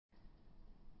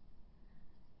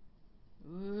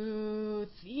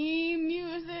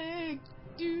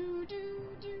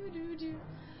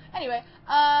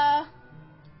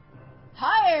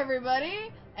everybody,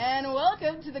 and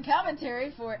welcome to the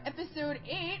commentary for episode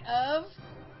 8 of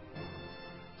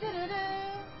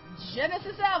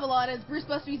Genesis Avalon, as Bruce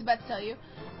Busby's about to tell you.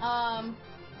 Come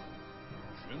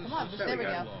on, Bruce, there we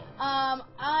go.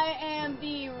 I am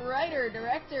the writer,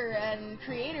 director, and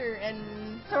creator,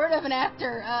 and sort of an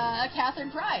actor,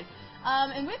 Kathryn Pryde.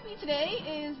 And with me today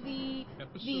is the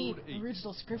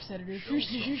original script editor, Chris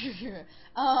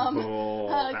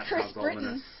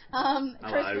Brittain.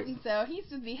 Chris Brittain. So he's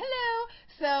with me. Hello.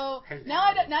 So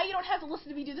now you don't have to listen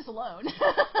to me do this alone.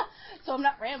 So I'm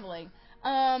not rambling.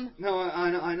 No,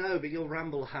 I know, but your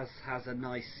ramble has a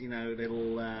nice,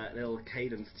 little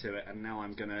cadence to it, and now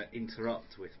I'm going to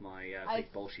interrupt with my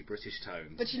big bolshy British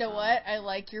tones. But you know what? I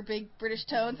like your big British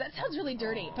tones. That sounds really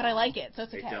dirty, but I like it, so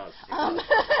it's okay. It does.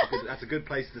 That's a good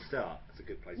place to start.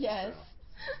 Yes.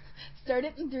 Start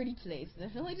it in dirty place.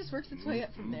 It really just works its way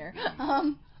up from there.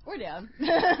 Or down.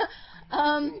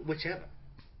 Whichever.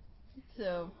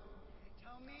 So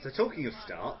talking of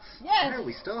starts, yes. Where are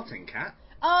we starting, Kat?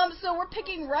 So we're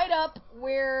picking right up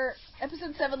where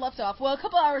episode 7 left off. Well, a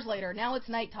couple hours later. Now it's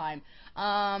nighttime.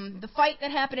 The fight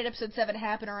that happened at episode 7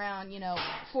 happened around,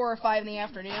 4 or 5 in the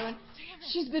afternoon.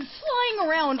 She's been flying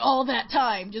around all that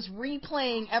time, just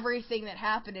replaying everything that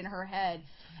happened in her head.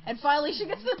 And finally, she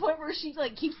gets to the point where she,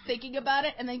 keeps thinking about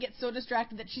it and then gets so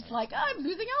distracted that she's like, I'm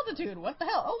losing altitude. What the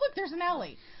hell? Oh, look, there's an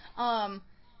alley.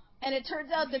 And it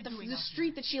turns out that the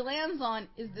street that she lands on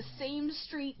is the same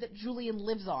street that Julian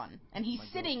lives on. And he's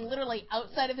sitting literally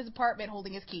outside of his apartment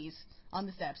holding his keys on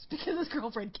the steps because his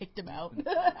girlfriend kicked him out. And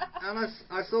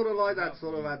I sort of like that,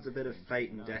 sort of adds a bit of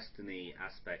fate and destiny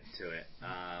aspect to it.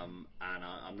 And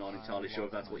I'm not entirely sure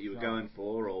if that's what you were going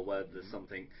for or whether there's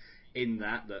something in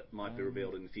that might be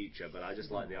revealed in the future. But I just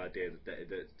like the idea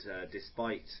that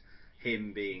despite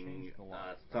him being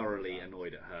thoroughly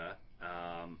annoyed at her,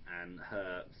 and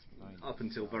her, up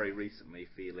until very recently,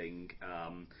 feeling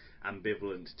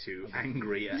ambivalent to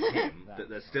angry at him, that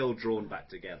they're still drawn back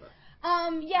together.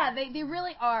 Yeah, they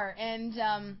really are, and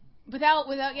without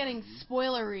getting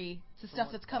spoilery to stuff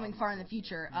that's coming far in the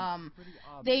future,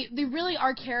 they really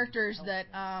are characters that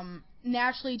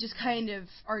naturally just kind of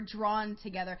are drawn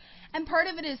together, and part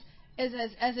of it is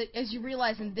as you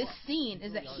realize in this scene,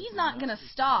 is that he's not going to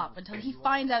stop until he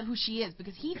finds out who she is,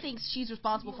 because he thinks she's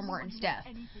responsible for Morton's death.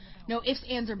 No ifs,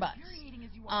 ands, or buts.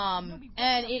 And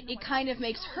it kind of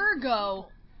makes her go,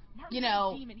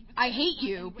 I hate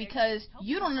you because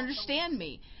you don't understand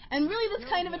me. And really that's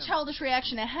kind of a childish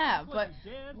reaction to have, but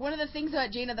one of the things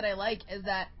about Jaina that I like is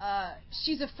that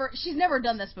she's never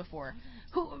done this before.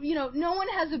 No one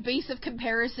has a base of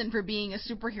comparison for being a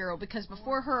superhero, because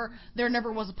before her, there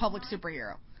never was a public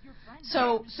superhero.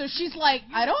 So she's like,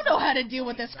 I don't know how to deal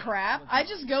with this crap. I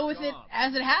just go with it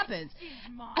as it happens.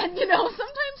 And, sometimes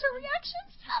her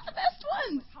reactions, not the best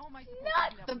ones.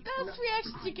 Not the best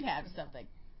reactions you can have to something.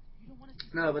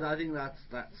 No, but I think that's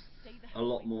a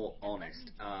lot more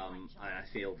honest. I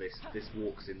feel this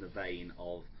walks in the vein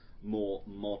of more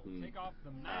modern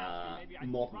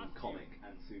comic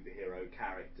and superhero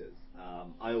characters.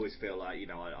 I always feel like, you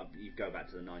go back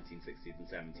to the 1960s and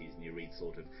 70s and you read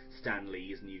sort of Stan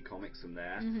Lee's new comics from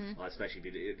there, especially if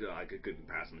you do, a good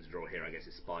comparison to draw here, I guess,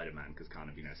 is Spider-Man, because kind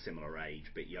of, similar age,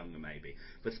 bit younger maybe.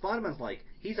 But Spider-Man's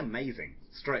he's amazing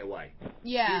straight away.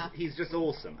 Yeah. He's just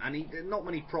awesome, and not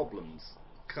many problems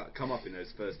come up in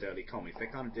those first early comics. They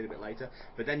kind of did a bit later,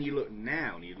 but then you look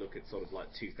now and you look at sort of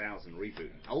 2000 reboot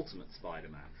Ultimate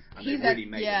Spider-Man, and they really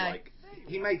made it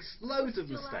he makes loads of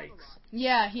mistakes.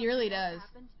 Yeah, he really does.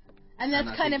 And that's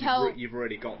kind of how you've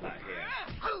already got that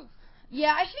here.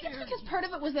 Yeah, I think it's because part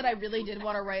of it was that I really did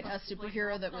want to write a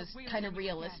superhero that was kind of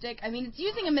realistic. I mean, it's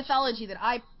using a mythology that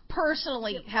I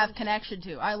personally have connection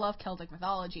to. I love Celtic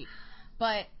mythology,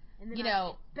 but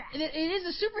it is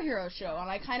a superhero show, and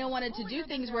I kind of wanted to do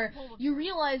things where you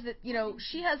realize that,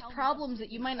 she has problems that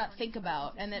you might not think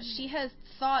about, and that she has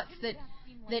thoughts that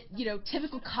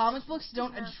typical comic books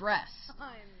don't address.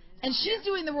 And she's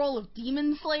doing the role of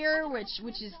Demon Slayer,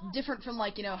 which is different from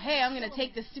hey, I'm going to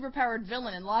take this superpowered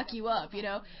villain and lock you up,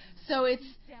 So it's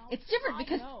different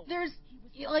because there's,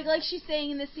 like she's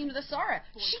saying in this scene with Asara,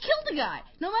 she killed a guy.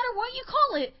 No matter what you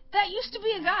call it, that used to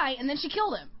be a guy, and then she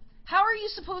killed him. How are you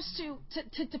supposed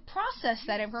to process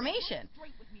that information?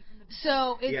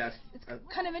 So it's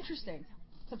kind of interesting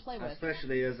to play with.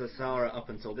 Especially as Asara, up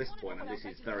until this point, and this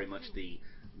is very much the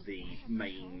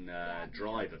main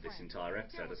drive of this entire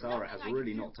episode, Asara has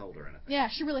really not told her anything. Yeah,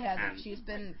 she really hasn't. She's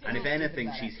been... And if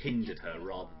anything, she's hindered her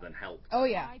rather than helped her. Oh,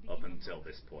 yeah. Up until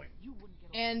this point.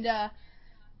 And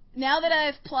now that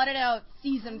I've plotted out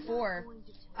Season 4...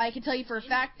 I can tell you for a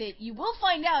fact that you will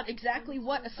find out exactly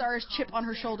what Asara's chip on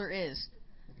her shoulder is.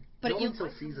 But not until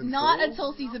season not 4?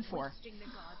 until season 4.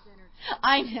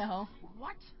 I know.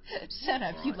 What? Shut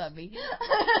up, you love me. Yes,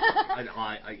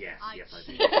 I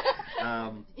do.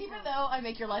 Even though I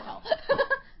make your life hell.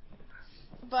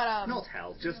 But not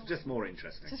hell, just more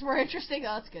interesting. Just more interesting.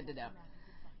 Oh, that's good to know.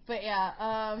 But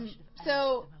yeah,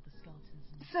 so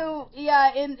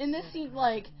yeah, in this scene,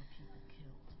 like,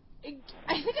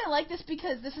 I think I like this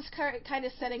because this is kind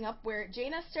of setting up where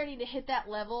Jaina's starting to hit that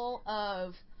level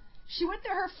of, she went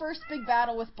through her first big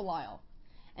battle with Belial,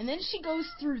 and then she goes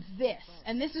through this,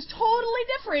 and this is totally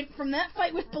different from that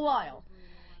fight with Belial.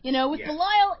 You know, with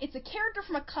Belial, it's a character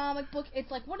from a comic book.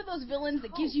 It's like one of those villains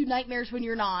that gives you nightmares when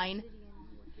you're 9,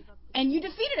 and you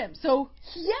defeated him, so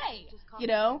yay, you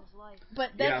know?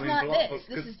 But that's not this.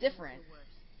 This is different.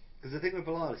 Because the thing with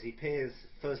Belial is he appears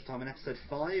first time in episode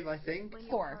 5, I think.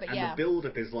 4, but and the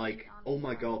build-up is like, oh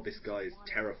my god, this guy is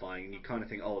terrifying, and you kind of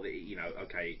think, oh, you know,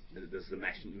 okay, there's the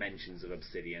mentions of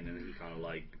Obsidian, and he kind of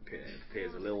like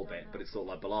appears a little bit, but it's sort of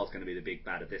like Belial's going to be the big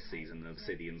bad of this season, and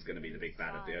Obsidian's going to be the big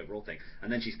bad of the overall thing,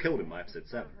 and then she's killed him by episode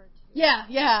 7.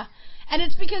 Yeah, and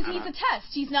it's because he's a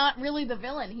test. He's not really the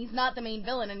villain. He's not the main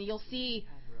villain, and you'll see,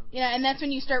 you know, and that's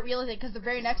when you start realizing, because the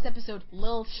very next episode,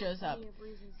 Lilith shows up,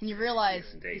 and you realize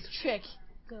this chick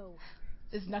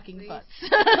is knucking butts.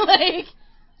 Like,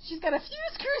 she's got a few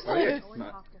screws loose.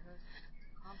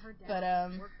 But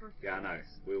yeah, I know.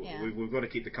 We've got to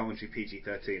keep the commentary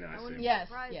PG-13, I assume. Yes.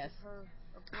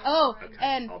 Oh, okay.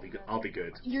 And I'll be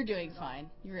good. You're doing fine.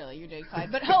 You're doing fine.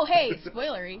 But oh, hey,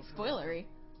 spoilery.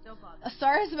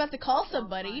 Asara is about to call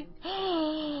somebody.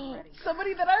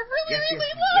 Somebody that I really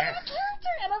love, this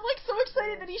character, and I'm like so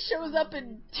excited that he shows up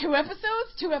in 2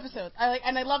 episodes. 2 episodes.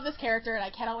 I love this character, and I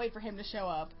cannot wait for him to show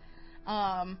up.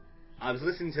 I was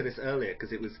listening to this earlier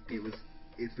because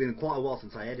it's been quite a while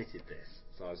since I edited this,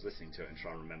 so I was listening to it and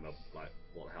trying to remember like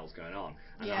what the hell's going on,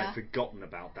 and I'd forgotten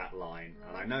about that line,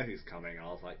 and I know who's coming, and I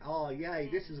was like, oh yay,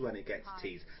 this is when it gets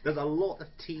teased. There's a lot of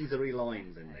teasery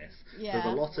lines in this. Yeah. There's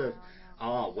a lot of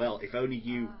well, if only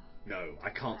you know, I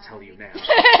can't tell you now.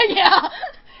 Yeah.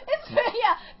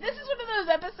 This is one of those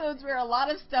episodes where a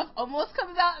lot of stuff almost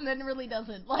comes out and then really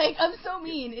doesn't. Like, I'm so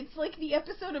mean. It's like the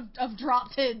episode of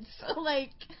drop hints.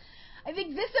 Like, I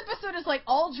think this episode is like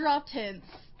all drop hints,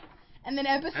 and then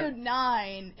episode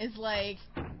 9 is like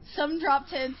some drop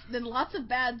hints, then lots of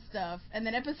bad stuff, and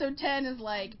then episode 10 is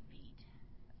like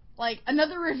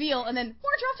another reveal, and then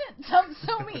more drop hints. I'm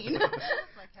so mean.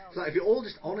 So if you're all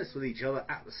just honest with each other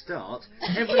at the start,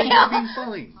 everything would have been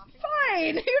fine.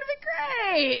 Fine, it would have been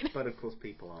great. But of course,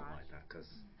 people aren't like that because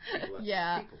people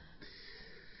are people.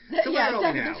 So where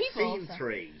are we now? Scene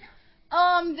 3.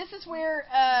 This is where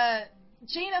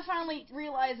Jaina finally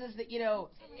realizes that, you know,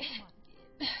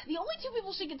 the only 2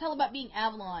 people she can tell about being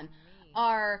Avalon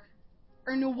are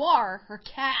Noir, her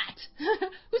cat,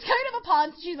 who's kind of a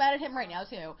pawn, so she's mad at him right now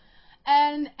too,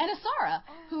 and Asara,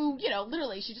 who, you know,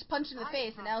 literally she just punched in the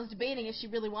face and now is debating if she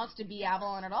really wants to be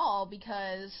Avalon at all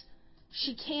because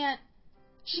she can't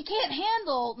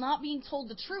handle not being told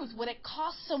the truth when it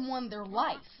costs someone their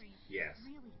life. Yes.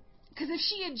 Because if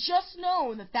she had just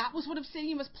known that was what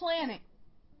Obsidian was planning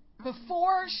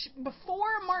before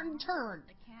Martin turned,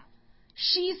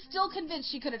 she's still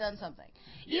convinced she could have done something.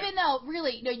 Yeah. Even though,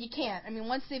 really, no, you can't. I mean,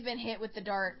 once they've been hit with the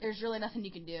dart, there's really nothing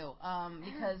you can do.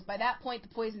 Because by that point, the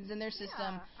poison's in their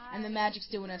system, and the magic's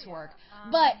doing its work.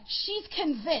 But she's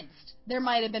convinced there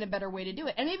might have been a better way to do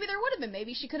it. And maybe there would have been.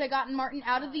 Maybe she could have gotten Martin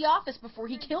out of the office before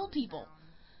he killed people.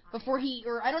 Or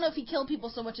I don't know if he killed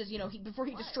people so much as, you know, before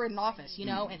he destroyed an office, you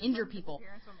know, and injured people.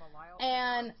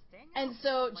 And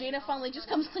so Jaina finally just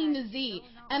comes clean to Z.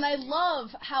 And I love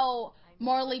how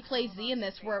Marley plays Z in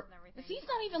this, where Z's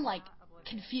not even, like,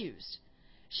 confused.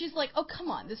 She's like, oh, come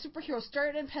on, the superhero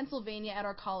started in Pennsylvania at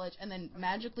our college and then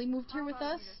magically moved here with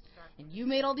us, and you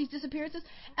made all these disappearances.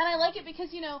 And I like it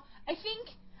because, you know, I think,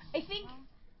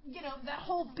 you know, that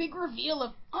whole big reveal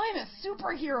of I'm a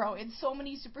superhero in so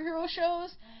many superhero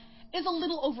shows is a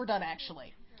little overdone,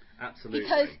 actually. Absolutely.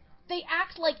 Because they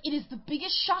act like it is the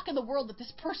biggest shock in the world that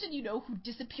this person, you know, who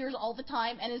disappears all the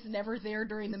time and is never there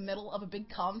during the middle of a big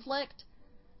conflict,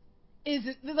 they're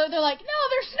like, no,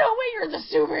 there's no way you're the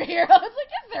superhero. It's like,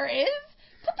 yes, there is.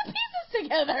 Put the pieces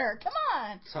together. Come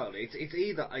on. Totally. It's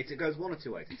either, it goes one or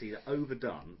two ways. It's either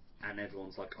overdone and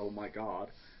everyone's like, oh my god,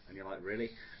 and you're like,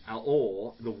 really?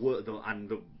 Or the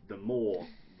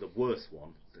worst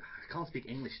one. I can't speak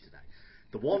English today.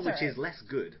 The one which is less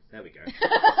good. There we go.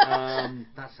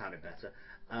 That sounded better.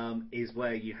 is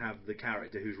where you have the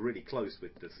character who's really close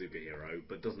with the superhero,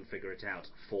 but doesn't figure it out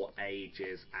for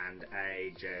ages and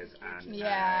ages and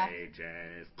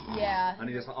ages. Yeah. And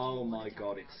you're just like, oh my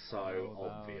god, it's so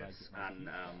obvious. And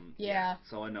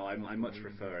so I know I much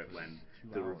prefer it when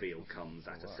the reveal comes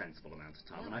at a sensible amount of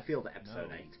time. And I feel that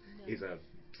episode 8 is a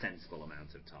sensible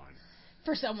amount of time.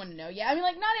 For someone to know, yeah. I mean,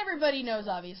 like, not everybody knows,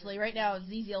 obviously. Right now, it's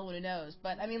the only one who knows.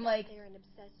 But, I mean, like,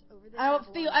 I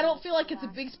don't feel like it's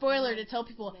a big spoiler to tell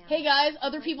people, hey, guys,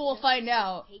 other people will find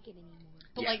out.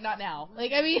 But, like, not now.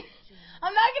 Like, I mean,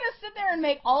 I'm not going to sit there and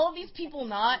make all of these people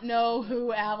not know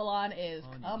who Avalon is.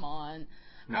 Come on.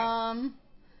 No.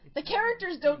 The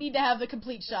characters don't need to have the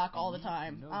complete shock all the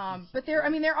time. But there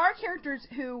are characters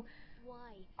who,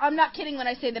 I'm not kidding when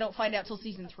I say they don't find out till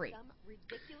season 3.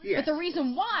 Yes. But the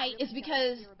reason why is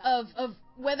because of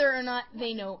whether or not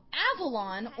they know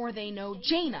Avalon or they know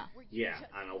Jaina. Yeah,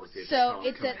 and obviously so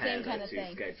if it's that same kind of two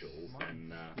thing. schedules,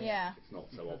 then it's not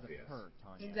so obvious.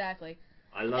 Exactly.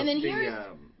 I love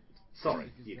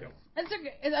sorry, you go. I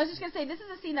was just going to say, this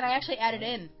is a scene that I actually added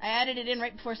in. I added it in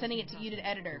right before sending it to you to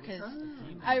editor, because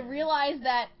I realized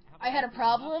that I had a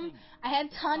problem. I had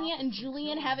Tanya and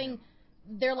Julian having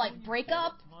their, like,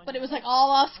 breakup, but it was, like, all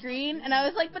off screen, and I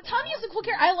was like, but Tanya's a cool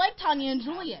character. I like Tanya and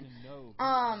Julian.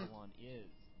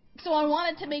 So I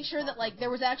wanted to make sure that, like,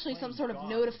 there was actually some sort of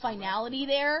note of finality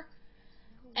there,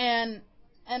 and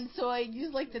so I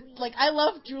used, like, I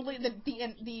love Julian,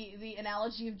 the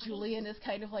analogy of Julian is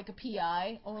kind of like a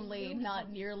PI, only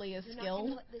not nearly as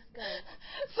skilled.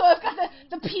 So I've got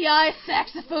the PI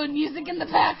saxophone music in the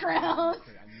background.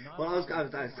 Well,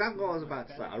 exactly what I was about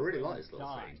to say. I really like this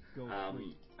little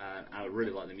scene. And I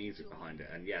really like the music behind it.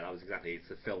 And yeah, that was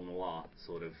it's a film noir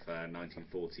sort of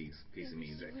 1940s piece of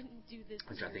music,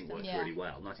 which I think works really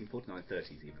well. 1940s,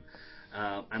 1930s even.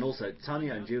 And also,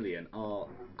 Tanya and Julian are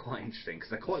quite interesting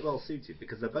because they're quite well suited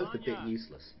because they're both a bit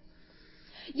useless.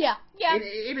 Yeah.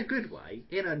 In a good way,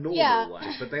 in a normal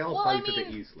way, but they are both a bit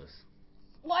useless.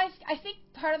 Well, I think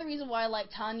part of the reason why I like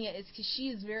Tanya is because she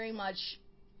is very much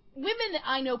women that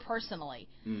I know personally,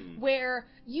 where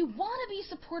you want to be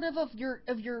supportive of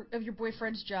your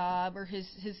boyfriend's job or his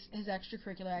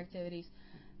extracurricular activities,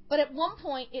 but at one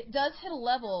point it does hit a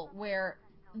level where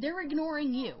they're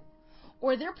ignoring you,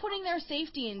 or they're putting their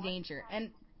safety in danger,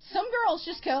 and some girls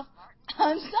just go,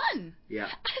 I'm done. Yeah.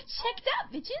 I checked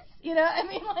out, bitches. You know, I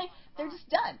mean, like, they're just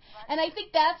done. And I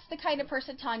think that's the kind of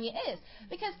person Tanya is.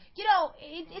 Because, you know,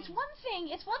 it's one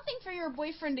thing for your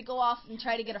boyfriend to go off and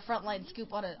try to get a frontline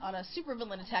scoop on a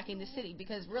supervillain attacking the city,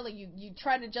 because really you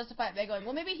try to justify it by going,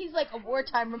 well, maybe he's like a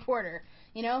wartime reporter,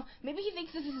 you know? Maybe he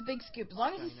thinks this is a big scoop. As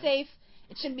long as he's safe,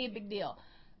 it shouldn't be a big deal.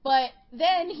 But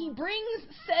then he brings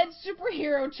said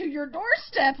superhero to your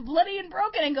doorstep, bloody and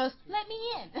broken, and goes, let me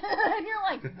in. And you're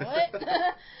like, what?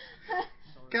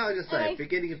 Can I just say, at the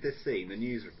beginning of this scene, the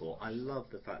news report, I love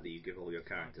the fact that you give all your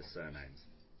characters surnames.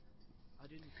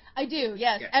 I do,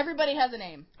 yes. Everybody has a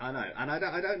name. I know, and I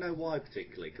don't know why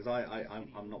particularly, because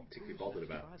I'm not particularly bothered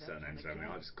about surnames or anything.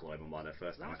 I just call everyone by their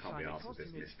first name. I can't be asked with this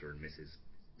Mr. and Mrs.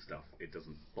 stuff. It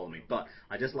doesn't bother me. But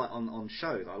I just like, on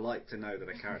shows, I like to know that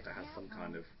a character has some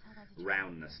kind of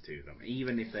roundness to them,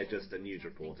 even if they're just a news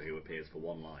reporter who appears for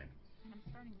one line.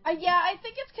 I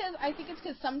think it's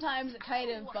because sometimes it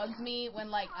kind of bugs me when,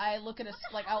 like, I look at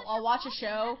I'll watch a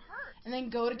show and then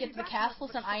go to get to the cast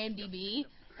list on IMDb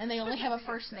and they only have a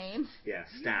first name. Yeah,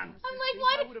 Stan. I'm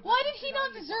like, why did he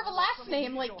not deserve a last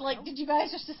name? Like, did you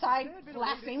guys just decide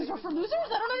last names were for losers?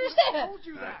 I don't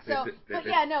understand. But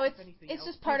yeah, no, it's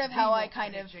just part of how I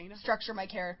kind of structure my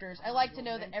characters. I like to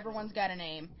know that everyone's got a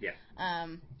name. Yeah.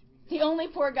 The only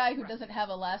poor guy who doesn't have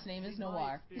a last name is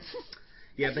Noir.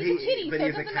 Yeah, but he's a kitty, so he's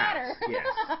it doesn't a cat. matter. Yes.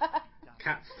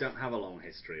 Cats don't have a long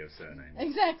history of surnames.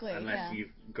 Exactly. Unless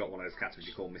you've got one of those cats which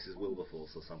you call Mrs.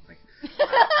 Wilberforce or something.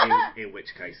 In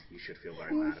which case, you should feel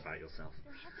very bad about yourself.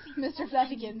 Mr.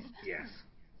 Fluffykins. Yes.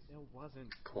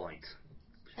 Quite.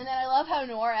 And then I love how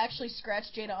Noir actually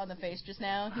scratched Jada on the face just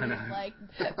now. He was like,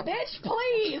 bitch,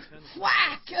 please!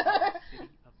 Whack!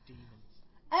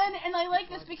 And I like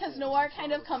this because Noir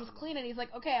kind of comes clean and he's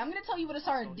like, okay, I'm going to tell you what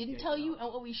Asara didn't tell you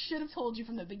and what we should have told you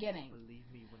from the beginning.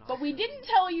 But we didn't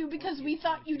tell you because we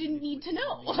thought you didn't need to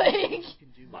know. Like,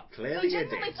 but clearly they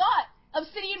genuinely thought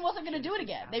Obsidian wasn't going to do it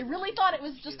again. They really thought it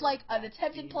was just like an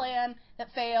attempted plan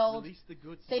that failed.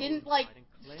 They didn't, like,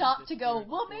 stop to go,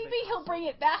 well, maybe he'll bring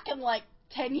it back in, like,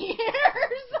 10 years.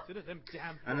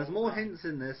 And there's more hints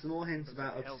in this, more hints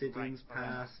about Obsidian's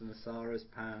past and Asara's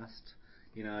past.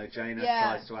 You know, Jaina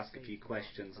tries to ask a few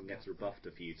questions and gets rebuffed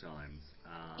a few times.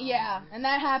 Yeah, and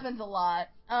that happens a lot.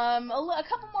 A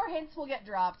couple more hints will get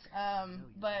dropped.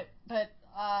 But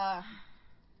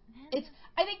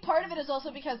I think part of it is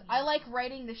also because I like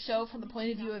writing the show from the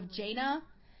point of view of Jaina.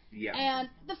 Yeah. And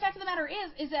the fact of the matter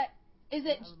is that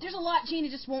there's a lot Jaina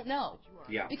just won't know.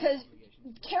 Yeah. Because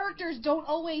characters don't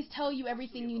always tell you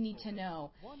everything you need to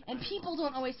know, and people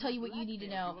don't always tell you what you need to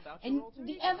know, and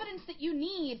the evidence that you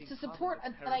need to support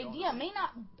an idea may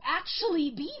not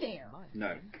actually be there.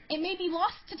 No. It may be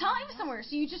lost to time somewhere,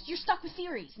 so you're stuck with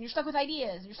theories, and you're stuck with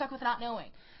ideas, and you're stuck with not knowing.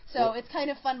 So it's kind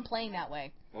of fun playing that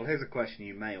way. Well, here's a question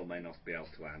you may or may not be able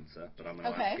to answer, but I'm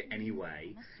going to ask it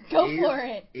anyway. Go for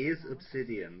it. Is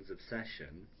Obsidian's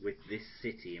obsession with this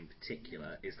city in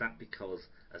particular, is that because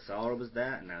Azara was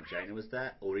there and now Jaina was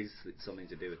there, or is it something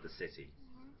to do with the city?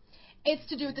 It's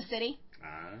to do with the city.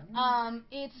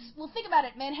 Well, think about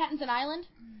it. Manhattan's an island.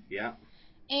 Yeah.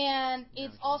 And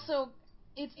it's also,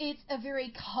 it's a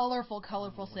very colorful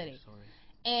city.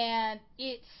 And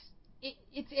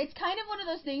it's kind of one of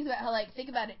those things about how, like, think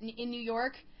about it, in New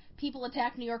York, people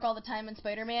attack New York all the time in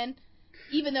Spider-Man,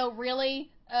 even though really,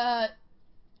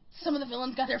 some of the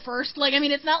villains got there first. Like, I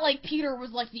mean, it's not like Peter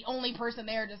was, like, the only person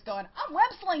there just going, I'm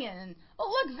web slinging, and,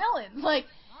 oh, look, villains. Like,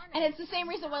 and it's the same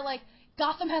reason why, like,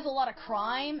 Gotham has a lot of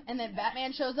crime, and then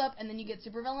Batman shows up, and then you get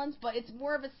supervillains, but it's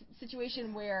more of a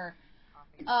situation where,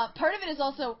 part of it is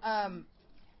also,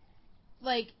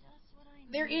 like,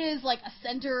 there is, like, a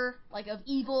center, like, of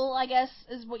evil, I guess,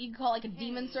 is what you could call, like, a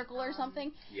demon circle or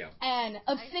something. Yeah. And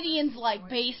Obsidian's, like,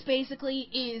 base, basically,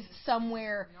 is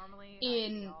somewhere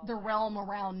in the realm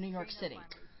around New York City.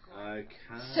 Okay.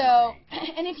 So,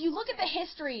 and if you look at the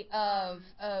history of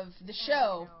the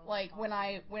show, like, when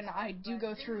I do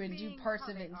go through and do parts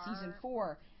of it in Season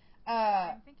 4,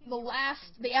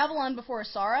 the Avalon before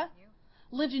Asara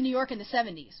lived in New York in the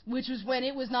 70s, which was when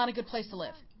it was not a good place to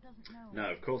live.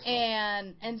 No, of course not.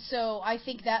 And so I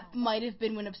think that might have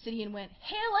been when Obsidian went,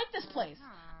 hey, I like this place.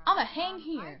 I'm gonna hang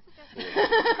here.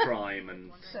 Crime and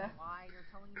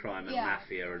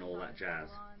mafia and all that jazz.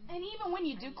 And even when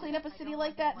you do clean up a city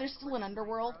like that, there's still an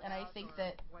underworld, and I think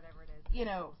that, you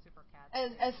know,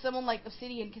 as someone like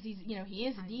Obsidian, because he's, you know, he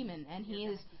is a demon, and he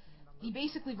is the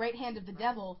basically right hand of the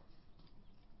devil.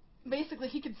 Basically,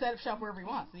 he can set up shop wherever he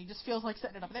wants, and he just feels like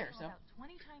setting it up there. So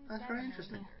that's very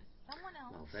interesting.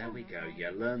 Well, there we go.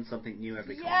 You learn something new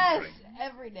every time. Yes,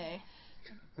 every day.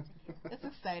 It's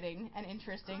exciting and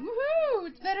interesting. Woohoo!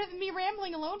 It's better than me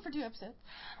rambling alone for 2 episodes.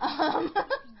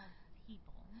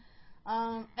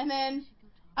 And then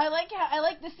I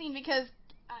like this scene because,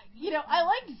 you know, I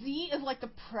like Z as, like, the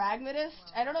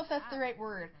pragmatist. I don't know if that's the right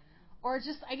word. Or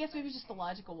just, I guess maybe just the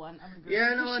logical one of the group.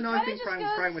 Yeah, no, I think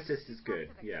pragmatist is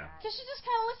good, yeah. Because she just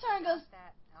kind of looks at her and goes,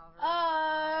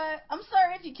 I'm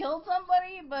sorry if you killed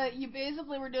somebody, but you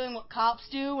basically were doing what cops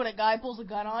do when a guy pulls a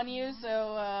gun on you,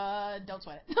 so, don't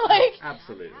sweat it. Like,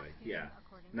 absolutely, yeah.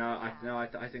 No, I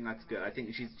think that's good. I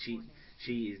think she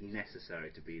is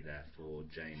necessary to be there for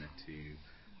Jaina to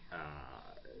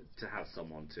have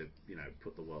someone to, you know,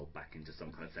 put the world back into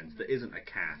some kind of sense that isn't a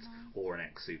cat or an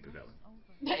ex-supervillain.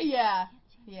 Yeah.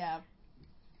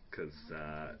 Because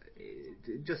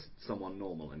just someone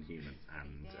normal and human.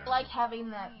 And I like having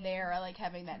that there. I like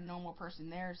having that normal person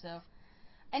there. So,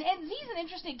 and Z's an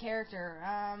interesting character.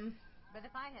 But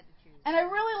if I had to choose, and I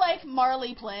really like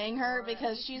Marley playing her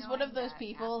because she's one of those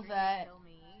people that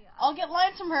I'll get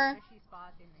lines from her,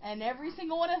 and every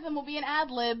single one of them will be an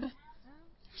ad lib.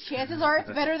 Chances are it's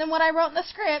better than what I wrote in the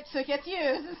script, so it gets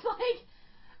used. It's like,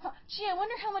 gee, I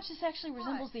wonder how much this actually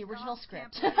resembles the original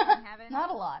script. Not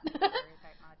a lot.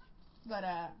 But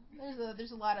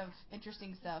there's a lot of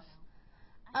interesting stuff.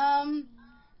 And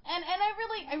I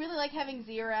really like having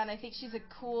Z around. I think she's a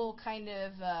cool kind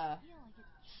of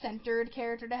centered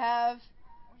character to have.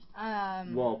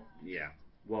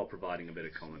 While providing a bit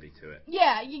of comedy to it.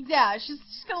 Yeah.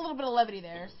 She's got a little bit of levity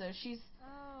there, so she's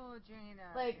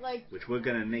like which we're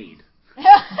gonna need. With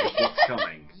what's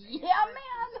coming. Yeah,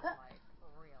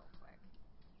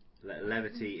 man.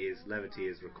 Levity is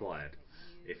required,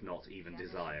 if not even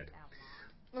desired.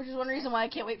 Which is one reason why I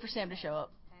can't wait for Sam to show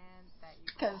up.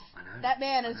 Because that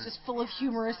man is just full of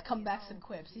humorous comebacks and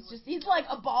quips. He's like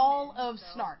a ball of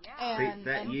snark.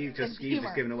 You've just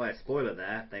given away a spoiler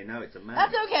there. They know it's a man.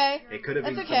 That's okay. It could have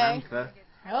been Samantha.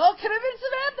 Oh, it could have been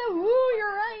Samantha. Ooh,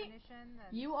 you're right.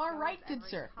 You are right, good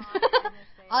sir.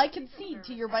 I concede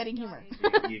to your biting humor.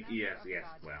 Yes,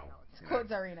 well. Quote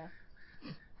Zarina.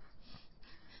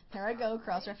 There I go,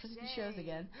 cross-referencing shows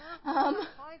again. You're a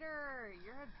fighter.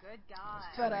 You're a good guy.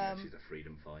 But she's a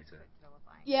freedom fighter.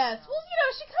 Yes, well,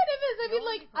 she kind of is. I mean,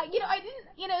 like, I didn't,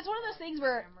 it's one of those things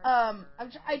where,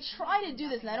 I try to do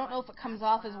this, and I don't know if it comes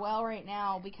off as well right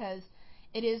now, because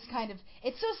it is kind of,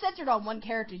 it's so centered on one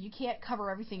character, you can't cover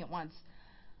everything at once.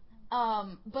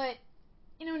 But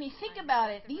when you think about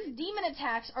it, these demon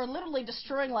attacks are literally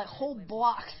destroying like whole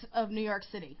blocks of New York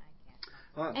City.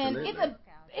 Oh, and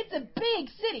it's a big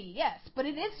city, yes, but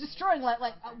it is destroying like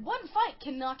one fight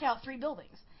can knock out 3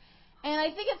 buildings. And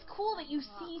I think it's cool that you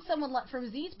see someone like, from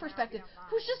Z's perspective,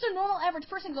 who's just a normal average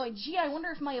person going, gee, I wonder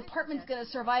if my apartment's going to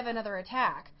survive another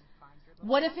attack.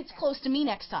 What if it's close to me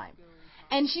next time?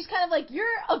 And she's kind of like, you're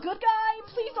a good guy,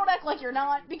 please don't act like you're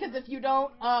not, because if you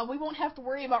don't, we won't have to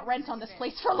worry about rent on this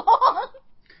place for long.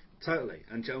 Totally.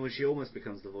 And she almost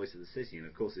becomes the voice of the city, and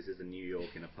of course this is a New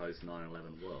York in a post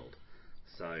 9/11 world.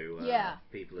 So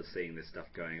people are seeing this stuff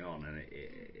going on, and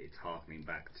it's harkening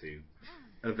back to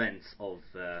events of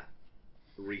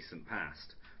recent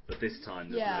past. But this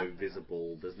time there's no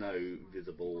visible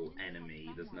enemy.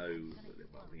 There's no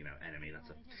enemy.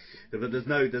 But there's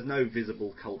no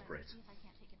visible culprit.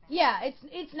 Yeah,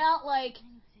 it's not like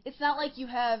you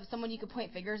have someone you could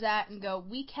point fingers at and go,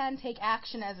 we can take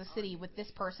action as a city with this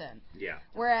person. Yeah.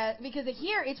 Whereas, because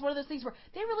here, it's one of those things where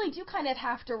they really do kind of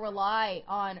have to rely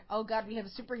on, oh god, we have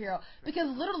a superhero. Because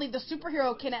literally the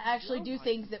superhero can actually do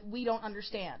things that we don't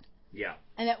understand. Yeah.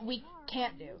 And that we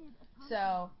can't do.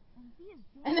 So,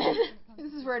 and then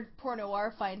this is where poor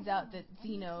Noir finds out that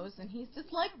Z knows, and he's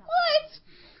just like, what?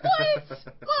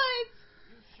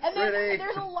 And then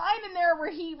there's a line in there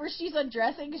where she's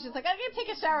undressing, because she's like, I'm going to take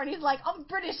a shower, and he's like, I'm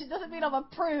British, it doesn't mean I'm a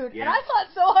prude. Yeah. And I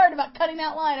thought so hard about cutting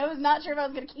that line, I was not sure if I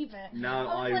was going to keep it. No,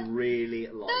 I really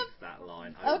liked that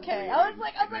line. I was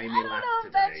like, I don't know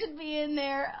if that should be in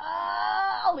there.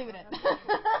 I'll leave it in.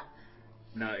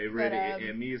 No, it really it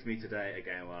amused me today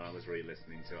again while I was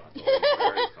re-listening to it. I thought it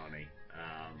was very funny.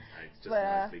 It's just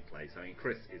nicely placed. I mean,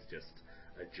 Chris is just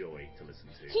a joy to listen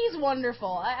to. He's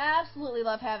wonderful. I absolutely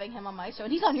love having him on my show,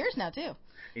 and he's on yours now too.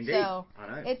 Indeed, so I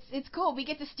know. It's cool. We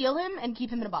get to steal him and keep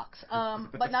him in a box.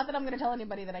 But not that I'm going to tell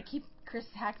anybody that I keep Chris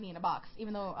Hackney in a box,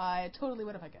 even though I totally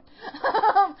would if I could.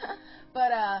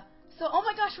 So, oh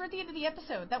my gosh, we're at the end of the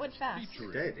episode. That went fast.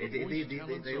 It did. They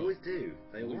always do.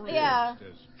 They always do. Yeah.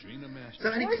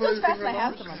 So any closing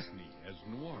remarks?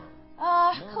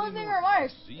 Closing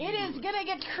remarks. It is gonna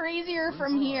get crazier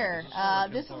from here.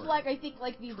 This is like, I think,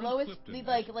 like the lowest, the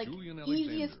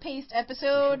easiest paced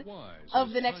episode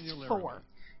of the next 4.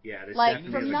 Yeah, like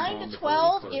from 9 to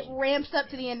 12, it ramps up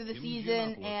to the end of the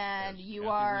season, and you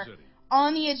are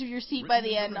on the edge of your seat by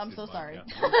the end. I'm so sorry.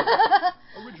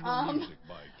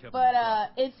 But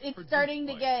it's starting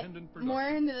to get more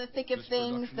into the thick of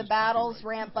things. The battles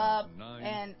ramp up,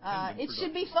 and it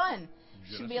should be fun.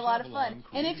 Should be a lot of fun.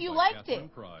 And if you liked it,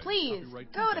 please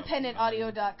go to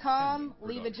pendantaudio.com,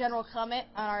 leave a general comment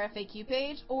on our FAQ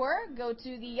page, or go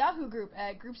to the Yahoo group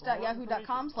at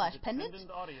groups.yahoo.com/pendant.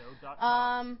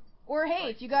 Or hey,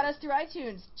 if you got us through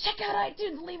iTunes, check out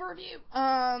iTunes, leave a review.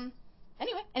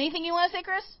 Anyway, anything you want to say,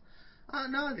 Chris?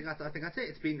 No, I think that's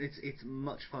it. It's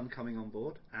much fun coming on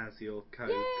board as your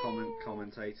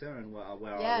commentator, and where I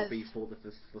will be for the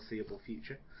foreseeable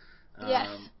future.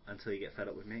 Until you get fed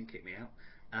up with me and kick me out.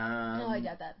 No, I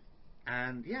doubt that.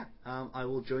 And I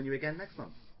will join you again next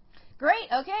month. Great.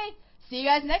 Okay. See you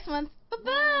guys next month. Bye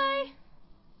bye.